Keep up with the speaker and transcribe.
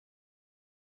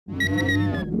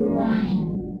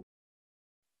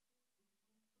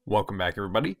Welcome back,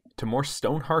 everybody, to more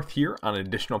Stonehearth here on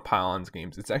additional Pylons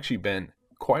games. It's actually been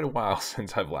quite a while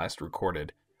since I've last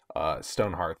recorded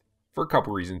Stonehearth for a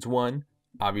couple reasons. One,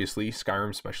 obviously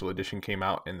Skyrim Special Edition came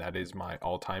out, and that is my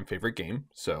all-time favorite game.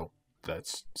 So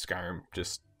that's Skyrim.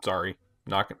 Just sorry,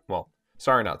 not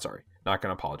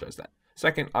gonna apologize that.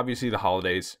 Second, obviously the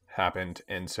holidays happened,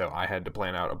 and so I had to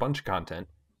plan out a bunch of content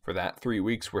for that, 3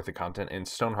 weeks worth of content, and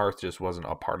Stonehearth just wasn't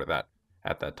a part of that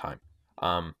at that time.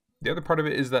 The other part of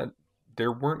it is that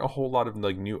there weren't a whole lot of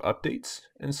like new updates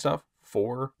and stuff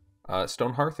for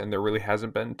Stonehearth, and there really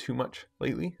hasn't been too much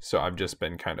lately. So I've just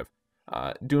been kind of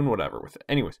doing whatever with it.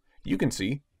 Anyways, you can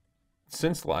see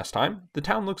since the last time, the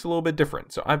town looks a little bit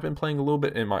different. So I've been playing a little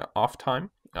bit in my off time,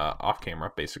 off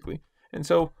camera basically. And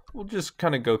so we'll just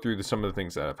kind of go through some of the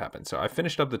things that have happened. So I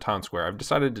finished up the town square. I've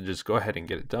decided to just go ahead and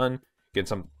get it done, get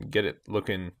it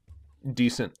looking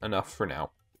decent enough for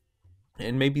now.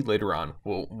 And maybe later on,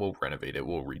 we'll renovate it,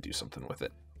 we'll redo something with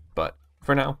it. But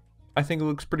for now, I think it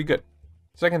looks pretty good.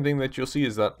 Second thing that you'll see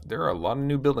is that there are a lot of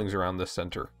new buildings around this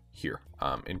center here.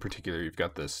 In particular, you've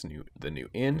got the new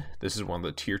inn. This is one of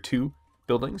the tier 2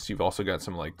 buildings. You've also got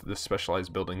some like the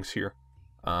specialized buildings here.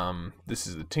 This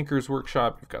is the Tinker's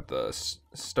Workshop. You've got the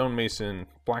stonemason,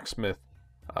 blacksmith,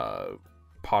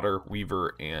 potter,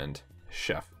 weaver, and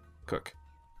chef, cook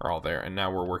are all there, and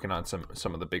now we're working on some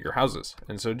of the bigger houses.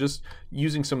 And so just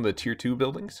using some of the tier 2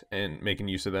 buildings and making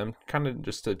use of them, kind of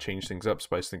just to change things up,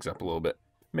 spice things up a little bit,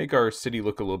 make our city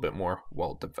look a little bit more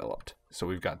well developed. So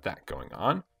we've got that going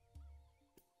on.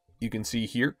 You can see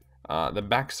here the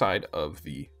backside of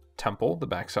the temple, the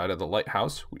backside of the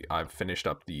lighthouse. I've finished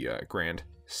up the grand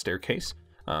staircase.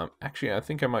 Actually, I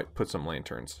think I might put some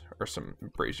lanterns or some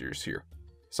braziers here,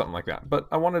 something like that. But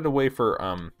I wanted a way for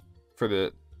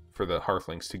the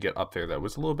hearthlings to get up there that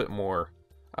was a little bit more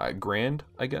grand,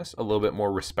 I guess, a little bit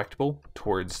more respectable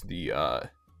towards the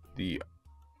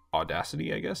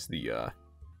audacity, I guess, the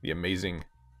amazingness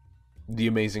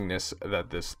that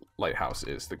this lighthouse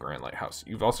is, the grand lighthouse.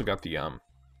 You've also got the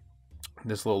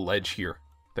this little ledge here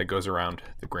that goes around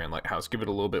the grand lighthouse. Give it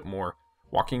a little bit more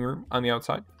walking room on the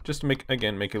outside, just to make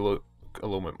it look a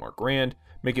little bit more grand,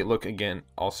 make it look again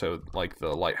also like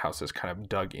the lighthouse is kind of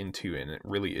dug into, and it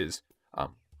really is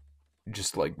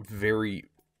just like very,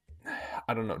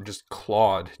 I don't know, just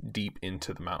clawed deep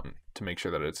into the mountain to make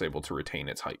sure that it's able to retain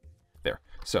its height there.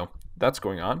 So that's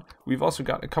going on. We've also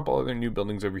got a couple other new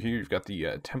buildings over here. You've got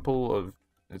the temple of,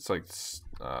 it's like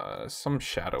some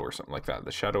shadow or something like that,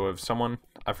 the shadow of someone,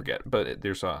 I forget, but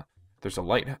there's a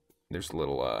light, there's a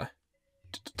little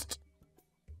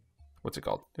what's it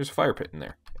called, there's a fire pit in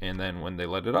there, and then when they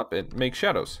light it up, it makes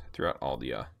shadows throughout all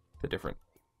the different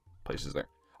places there.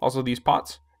 Also, these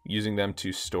pots, using them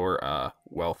to store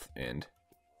wealth and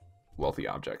wealthy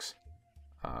objects.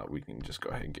 We can just go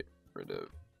ahead and get rid of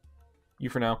you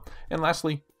for now. And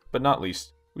lastly, but not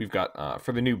least, we've got,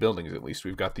 for the new buildings at least,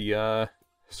 we've got the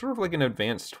sort of like an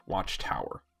advanced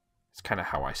watchtower. It's kind of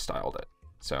how I styled it.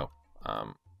 So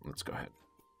let's go ahead.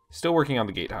 Still working on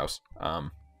the gatehouse.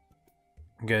 I'm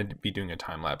going to be doing a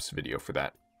time-lapse video for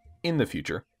that in the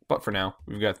future. But for now,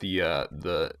 we've got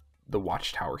the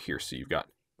watchtower here. So you've got,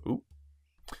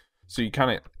 so I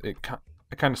kind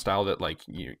of styled it like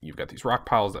you've got these rock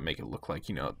piles that make it look like,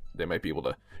 you know, they might be able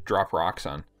to drop rocks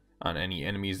on any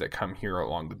enemies that come here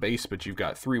along the base. But you've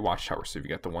got 3 watchtowers. So you've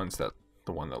got the one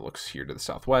that looks here to the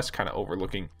southwest, kind of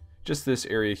overlooking just this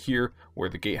area here where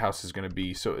the gatehouse is going to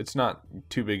be. So it's not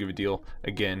too big of a deal.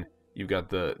 Again, you've got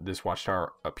this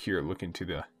watchtower up here looking to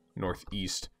the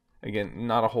northeast. Again,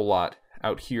 not a whole lot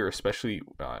out here, especially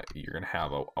you're going to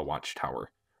have a watchtower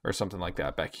or something like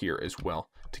that back here as well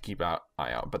to keep eye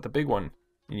out. But the big one,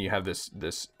 and you have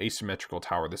this asymmetrical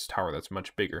tower, this tower that's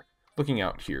much bigger, looking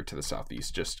out here to the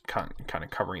southeast, just kind of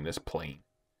covering this plain,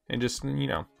 and just, you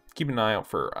know, keep an eye out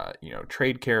for you know,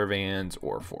 trade caravans,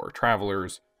 or for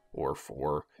travelers, or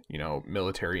for, you know,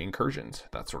 military incursions,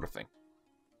 that sort of thing.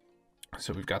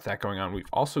 So we've got that going on. We've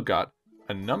also got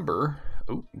a number.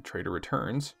 Oh, trader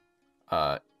returns.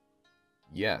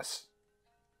 Yes.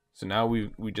 So now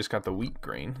we just got the wheat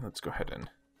grain. Let's go ahead and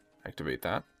activate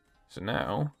that. So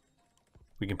now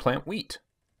we can plant wheat.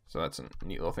 So that's a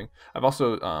neat little thing. I've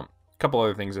also a couple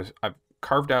other things. I've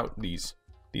carved out these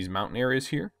mountain areas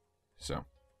here. So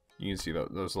you can see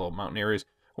those little mountain areas.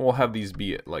 We'll have these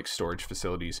be like storage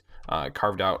facilities.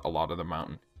 Carved out a lot of the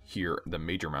mountain here, the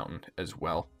major mountain as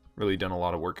well. Really done a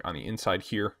lot of work on the inside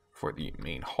here for the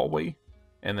main hallway.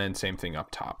 And then same thing up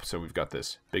top. So we've got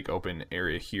this big open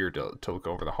area here to look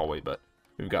over the hallway, but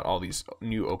we've got all these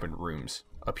new open rooms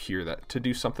up here that to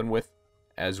do something with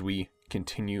as we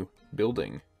continue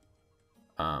building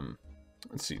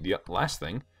let's see, the last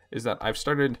thing is that I've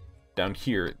started down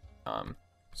here.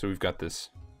 So we've got these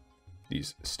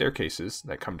staircases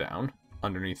that come down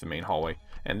underneath the main hallway,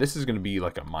 and this is going to be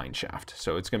like a mine shaft.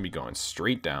 So it's going to be going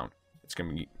straight down. It's going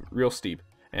to be real steep,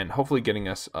 and hopefully getting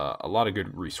us a lot of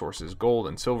good resources, gold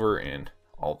and silver, and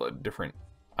all the different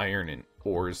iron and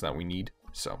ores that we need.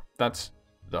 So that's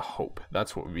the hope.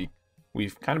 That's what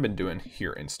we've kind of been doing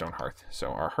here in Stonehearth. So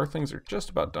our hearthlings are just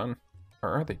about done. Or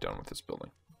are they done with this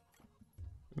building?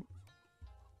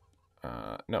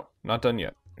 No, not done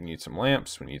yet. We need some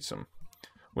lamps, we need some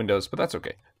windows, but that's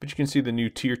okay. But you can see the new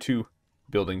tier 2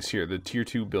 buildings here. The tier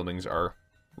 2 buildings are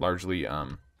largely,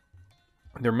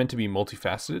 they're meant to be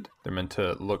multifaceted. They're meant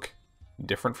to look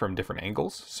different from different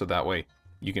angles, so that way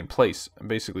you can place,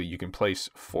 basically you can place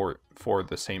four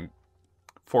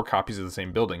copies of the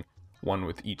same building, one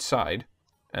with each side,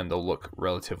 and they'll look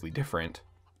relatively different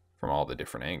from all the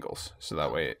different angles. So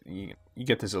that way you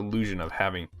get this illusion of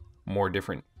having more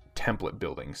different template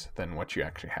buildings than what you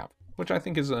actually have, which I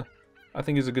think is a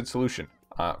good solution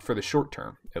for the short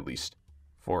term, at least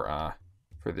for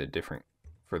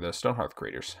the Stonehearth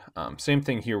creators. Same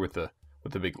thing here with the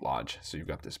big lodge. So you've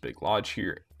got this big lodge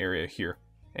here area here,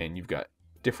 and you've got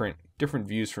different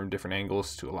views from different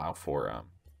angles to allow for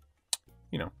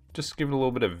you know, just give it a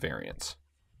little bit of variance.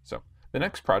 So the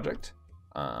next project,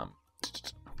 well,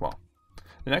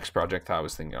 the next project I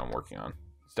was thinking on working on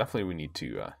is definitely we need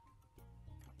to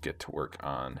get to work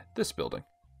on this building.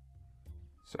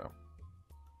 So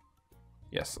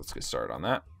yes, let's get started on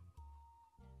that.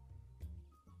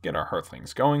 Get our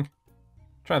hearthlings going.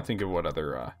 Trying to think of what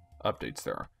other updates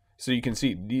there are. So you can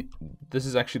see this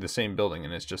is actually the same building,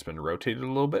 and it's just been rotated a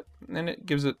little bit, and it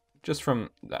gives it, just from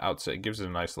the outside, it gives it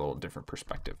a nice little different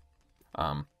perspective.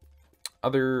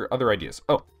 Other ideas.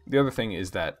 Oh, the other thing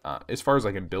is that as far as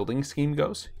like a building scheme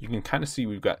goes, you can kind of see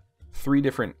we've got 3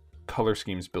 different color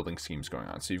schemes, building schemes going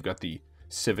on. So you've got the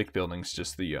civic buildings,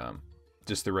 just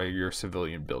the regular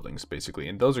civilian buildings basically,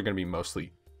 and those are going to be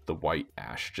mostly the white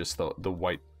ash, just the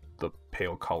white, the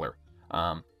pale color.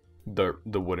 The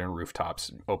wooden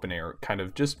rooftops, open air, kind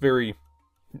of just very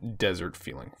desert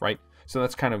feeling, right? So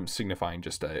that's kind of signifying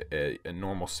just a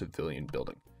normal civilian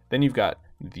building. Then you've got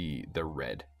the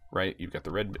red, right? You've got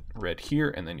the red here,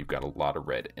 and then you've got a lot of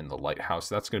red in the lighthouse.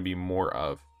 That's going to be more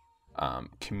of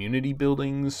community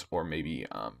buildings, or maybe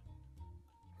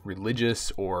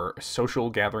religious or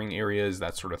social gathering areas,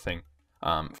 that sort of thing,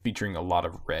 featuring a lot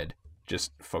of red,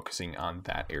 just focusing on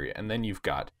that area. And then you've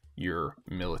got your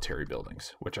military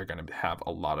buildings, which are going to have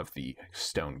a lot of the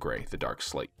stone gray, the dark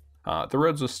slate. The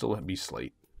roads will still be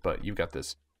slate, but you've got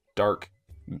this dark,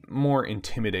 more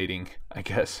intimidating, I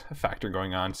guess, factor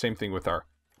going on. Same thing with our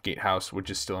gatehouse, which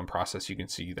is still in process. You can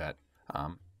see that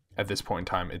at this point in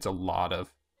time, it's a lot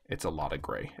of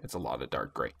gray. It's a lot of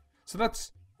dark gray. So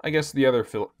that's, I guess, the other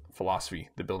philosophy,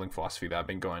 the building philosophy that I've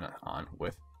been going on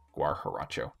with Guar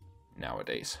Haracho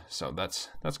nowadays. So that's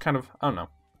kind of, I don't know,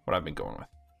 what I've been going with.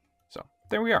 So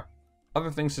there we are.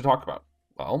 Other things to talk about.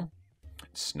 Well,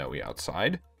 it's snowy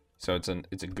outside, so it's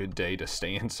a good day to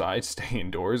stay inside, stay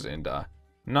indoors, and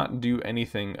not do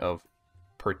anything of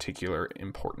particular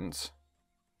importance.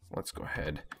 Let's go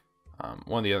ahead.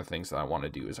 One of the other things that I want to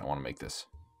do is I want to make this.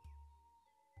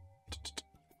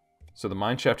 So the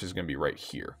mine shaft is going to be right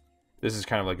here. This is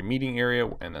kind of like a meeting area,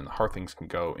 and then the hearthlings can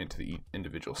go into the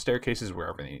individual staircases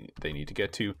wherever they need to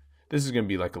get to. This is going to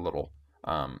be like a little,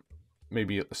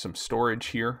 maybe some storage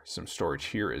here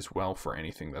as well for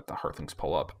anything that the hearthlings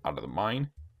pull up out of the mine.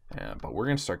 But we're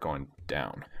going to start going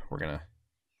down. We're going to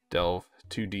delve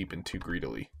too deep and too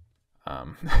greedily.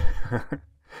 We're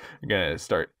going to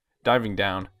start diving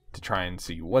down to try and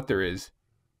see what there is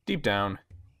deep down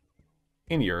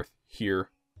in the earth here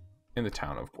in the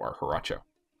town of Guar Haracho.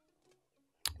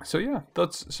 So yeah,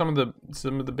 that's some of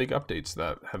the big updates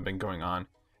that have been going on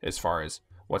as far as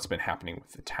what's been happening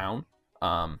with the town.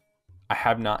 I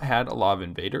have not had a lot of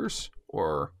invaders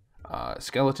or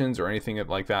skeletons or anything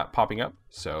like that popping up.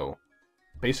 So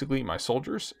basically my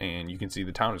soldiers, and you can see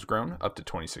the town has grown up to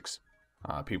 26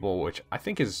 people, which I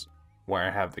think is where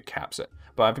I have the cap set.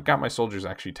 But I've got my soldiers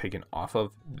actually taken off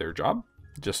of their job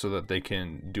just so that they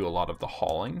can do a lot of the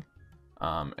hauling,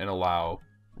 and allow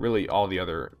really all the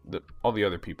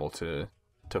other people to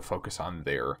focus on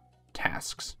their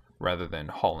tasks rather than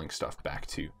hauling stuff back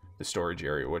to the storage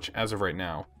area, which as of right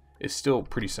now is still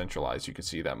pretty centralized. You can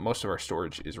see that most of our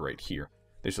storage is right here.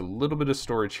 There's a little bit of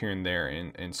storage here and there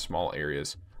in small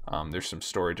areas. There's some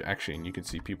storage actually, and you can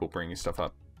see people bringing stuff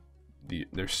up.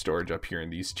 There's storage up here in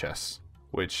these chests,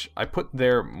 which I put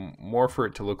there more for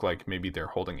it to look like maybe they're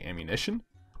holding ammunition.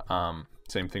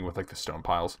 Same thing with like the stone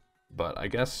piles, but I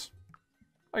guess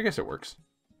I guess it works.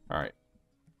 All right.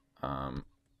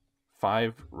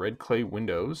 5 red clay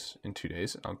windows in 2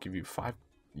 days. I'll give you 5.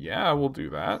 Yeah, we'll do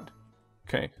that.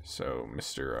 Okay, so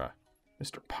Mr.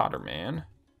 Potterman.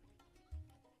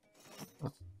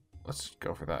 Let's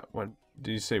go for that. What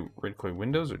did you say? Red clay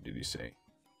windows, or did you say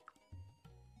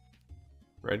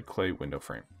red clay window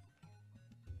frame?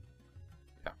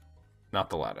 Yeah,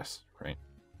 not the lattice, right?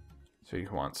 So he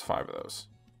wants 5 of those.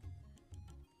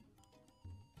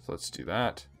 So let's do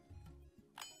that.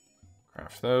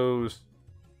 Craft those.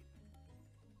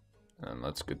 And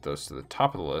let's get those to the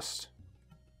top of the list.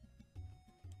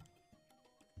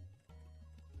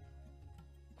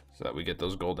 So that we get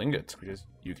those gold ingots, because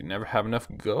you can never have enough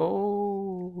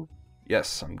gold.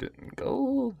 Yes, I'm getting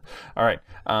gold. All right.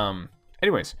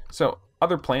 Anyways, so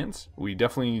other plans. We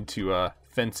definitely need to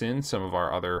fence in some of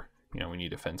our other, we need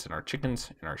to fence in our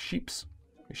chickens and our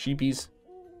sheepies.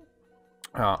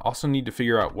 Also need to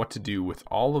figure out what to do with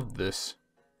all of this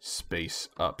space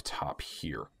up top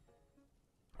here.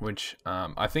 Which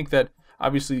I think that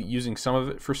obviously using some of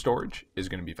it for storage is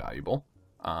going to be valuable,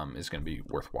 is going to be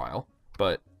worthwhile.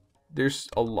 But there's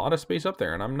a lot of space up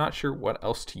there, and I'm not sure what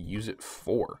else to use it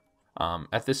for.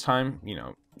 At this time,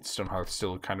 Stonehearth is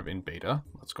still kind of in beta.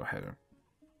 Let's go ahead and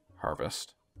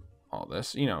harvest all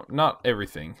this. Not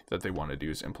everything that they want to do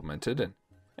is implemented,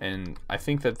 and I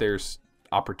think that there's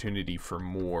opportunity for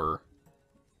more.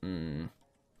 I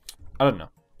don't know.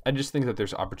 I just think that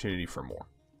there's opportunity for more.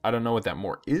 I don't know what that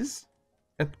more is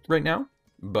right now,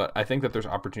 but I think that there's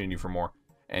opportunity for more.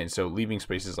 And so leaving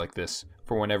spaces like this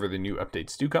for whenever the new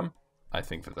updates do come, I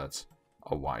think that that's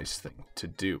a wise thing to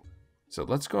do. So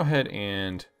let's go ahead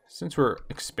and, since we're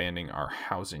expanding our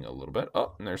housing a little bit,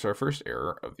 oh, and there's our first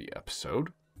error of the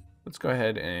episode. Let's go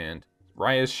ahead and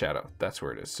Rayya's shadow. That's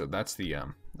where it is. So that's the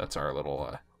that's our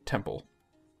little temple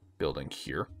building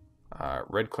here.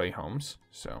 Red clay homes.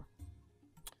 So,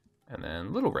 and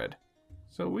then little red.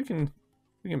 So we can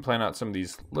plan out some of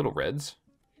these little reds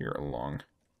here along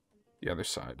the other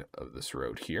side of this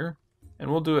road here, and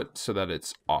we'll do it so that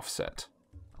it's offset.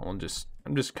 I'm just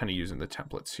kind of using the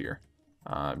templates here,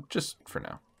 just for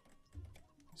now.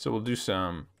 So we'll do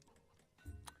some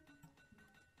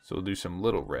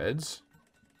little reds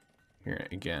here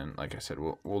again. Like I said,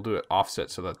 we'll do it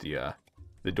offset so that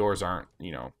the doors aren't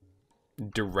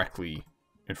directly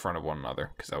in front of one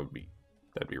another, because that'd be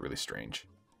really strange.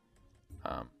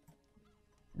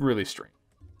 Really strange.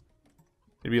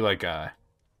 It'd be like like,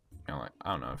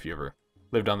 I don't know if you ever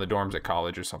lived on the dorms at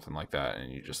college or something like that,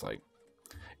 and you just like,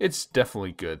 it's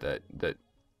definitely good that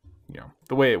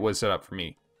the way it was set up for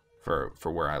me, for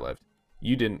where I lived,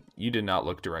 you did not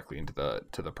look directly into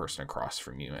the person across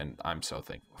from you, and I'm so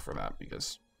thankful for that,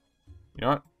 because you know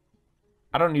what,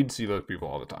 I don't need to see those people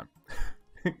all the time.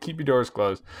 Keep your doors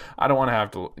closed. I don't want to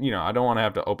have to I don't want to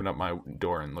have to open up my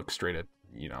door and look straight at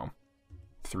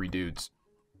 3 dudes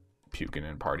puking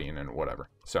and partying and whatever.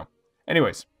 So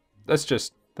anyways, that's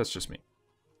just me.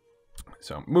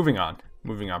 So moving on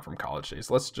from college days.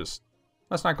 Let's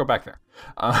not go back there.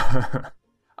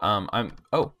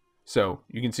 So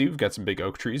you can see we've got some big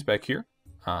oak trees back here.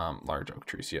 Large oak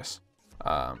trees, yes.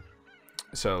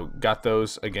 So got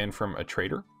those again from a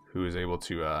trader who was able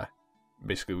to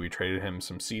basically, we traded him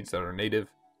some seeds that are native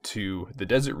to the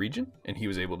desert region, and he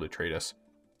was able to trade us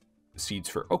seeds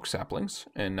for oak saplings,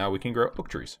 and now we can grow oak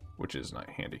trees, which is not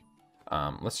handy.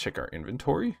 Let's check our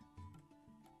inventory.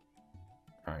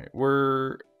 All right,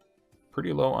 we're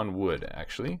pretty low on wood,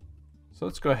 actually. So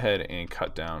let's go ahead and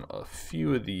cut down a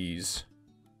few of these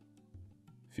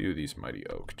mighty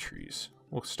oak trees.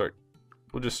 We'll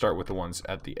just start with the ones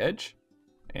at the edge,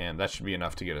 and that should be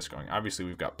enough to get us going. Obviously,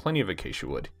 we've got plenty of acacia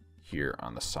wood here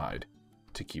on the side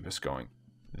to keep us going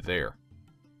there.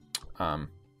 So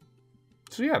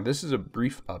yeah, this is a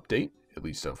brief update, at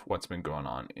least of what's been going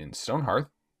on in Stonehearth.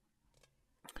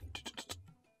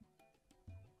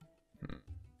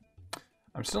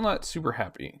 I'm still not super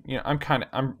happy.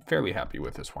 I'm fairly happy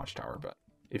with this watchtower, but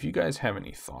if you guys have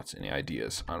any thoughts, any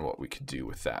ideas on what we could do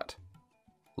with that,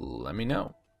 let me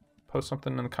know. Post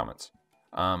something in the comments.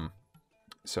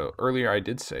 So earlier I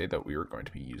did say that we were going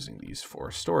to be using these for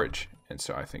storage, and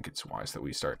so I think it's wise that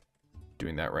we start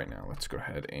doing that right now. Let's go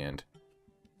ahead and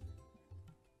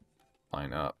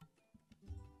line up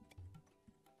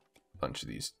a bunch of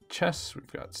these chests.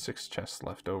 We've got 6 chests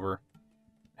left over.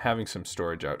 Having some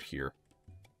storage out here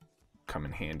come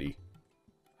in handy.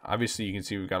 Obviously, you can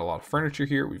see we've got a lot of furniture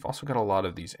here. We've also got a lot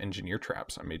of these engineer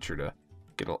traps. I made sure to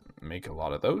make a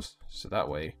lot of those, so that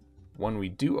way, when we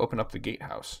do open up the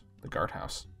gatehouse, the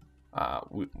guardhouse,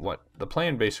 what the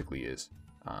plan basically is,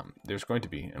 there's going to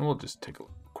be, and we'll just take a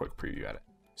quick preview at it.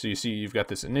 So you see, you've got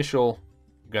this initial,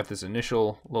 You've got this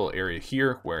initial little area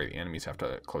here where the enemies have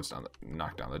to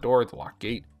knock down the door, the lock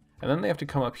gate, and then they have to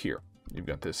come up here. You've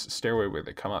got this stairway where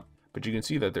they come up, but you can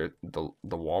see that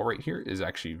the wall right here is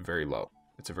actually very low.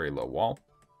 It's a very low wall.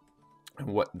 And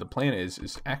what the plan is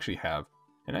to actually have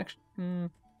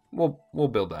we'll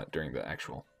build that during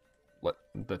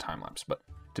the time lapse, but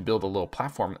to build a little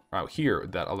platform out here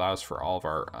that allows for all of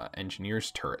our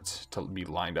engineers' turrets to be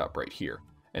lined up right here.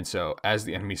 And so as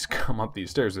the enemies come up these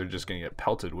stairs, they're just going to get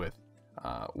pelted with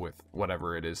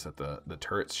whatever it is that the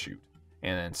turrets shoot.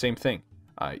 And then same thing,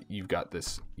 you've got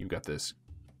this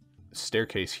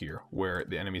staircase here where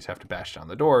the enemies have to bash down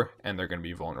the door, and they're going to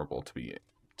be vulnerable to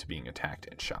being attacked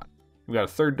and shot. We've got a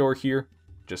third door here,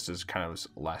 just as kind of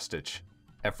last ditch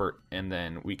effort, and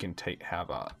then we can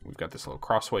we've got this little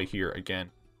crossway here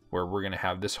again, where we're going to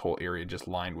have this whole area just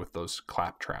lined with those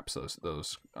clap traps,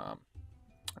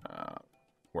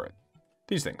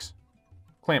 these things,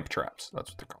 clamp traps,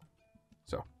 that's what they're called.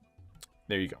 So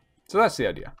there you go. So that's the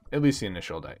idea, at least the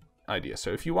initial idea.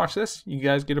 So if you watch this, you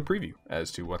guys get a preview as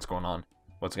to what's going on,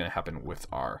 what's going to happen with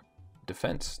our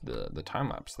defense, the time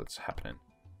lapse that's happening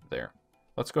there.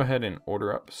 Let's go ahead and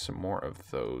order up some more of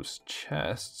those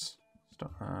chests.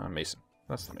 Mason,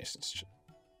 that's the Mason's chest.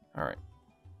 All right,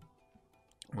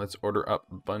 let's order up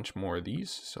a bunch more of these.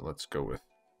 So let's go with,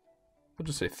 we'll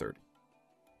just say 30.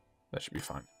 That should be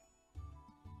fine.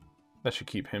 That should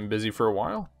keep him busy for a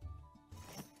while.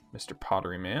 Mr.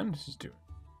 Pottery Man is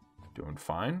doing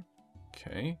fine.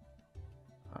 Okay.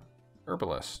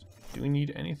 Herbalist. Do we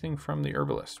need anything from the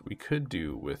herbalist? We could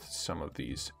do with some of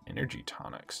these energy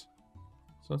tonics.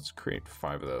 So let's create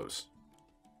 5 of those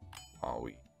while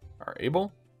we are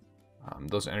able.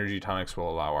 Those energy tonics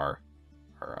will allow our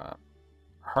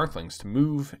hearthlings to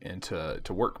move and to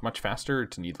work much faster,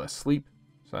 to need less sleep.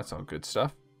 So that's all good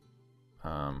stuff.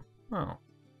 Oh.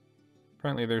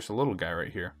 Apparently there's a little guy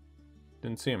right here.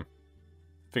 Didn't see him.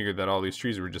 Figured that all these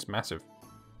trees were just massive.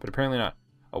 But apparently not.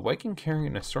 A Viking carrying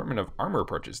an assortment of armor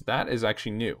approaches. That is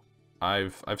actually new.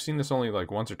 I've seen this only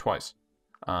like once or twice.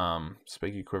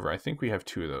 Spiky Quiver. I think we have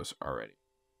 2 of those already.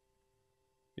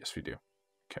 Yes, we do.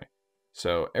 Okay.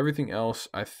 So everything else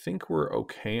I think we're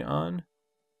okay on.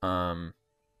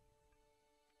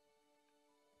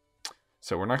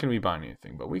 So we're not going to be buying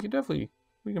anything, but we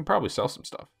can probably sell some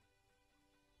stuff.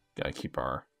 Gotta keep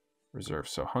our reserve.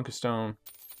 So hunk of stone,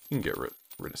 you can get rid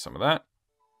of some of that.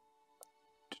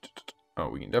 Oh,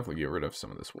 we can definitely get rid of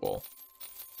some of this wool.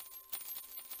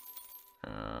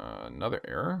 Another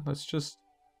error. Let's just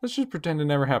pretend it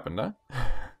never happened, huh?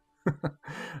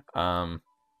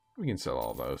 We can sell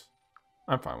all those.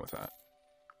 I'm fine with that.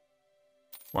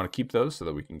 Want to keep those so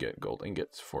that we can get gold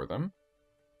ingots for them.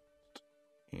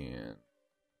 And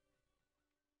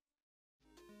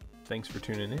thanks for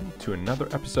tuning in to another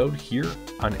episode here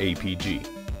on APG.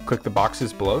 Click the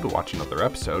boxes below to watch another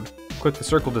episode, click the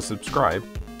circle to subscribe,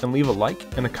 and leave a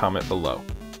like and a comment below.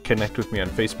 Connect with me on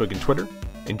Facebook and Twitter,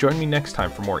 and join me next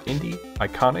time for more indie,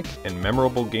 iconic, and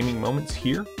memorable gaming moments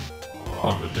here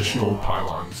on Additional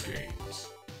Pylons Game.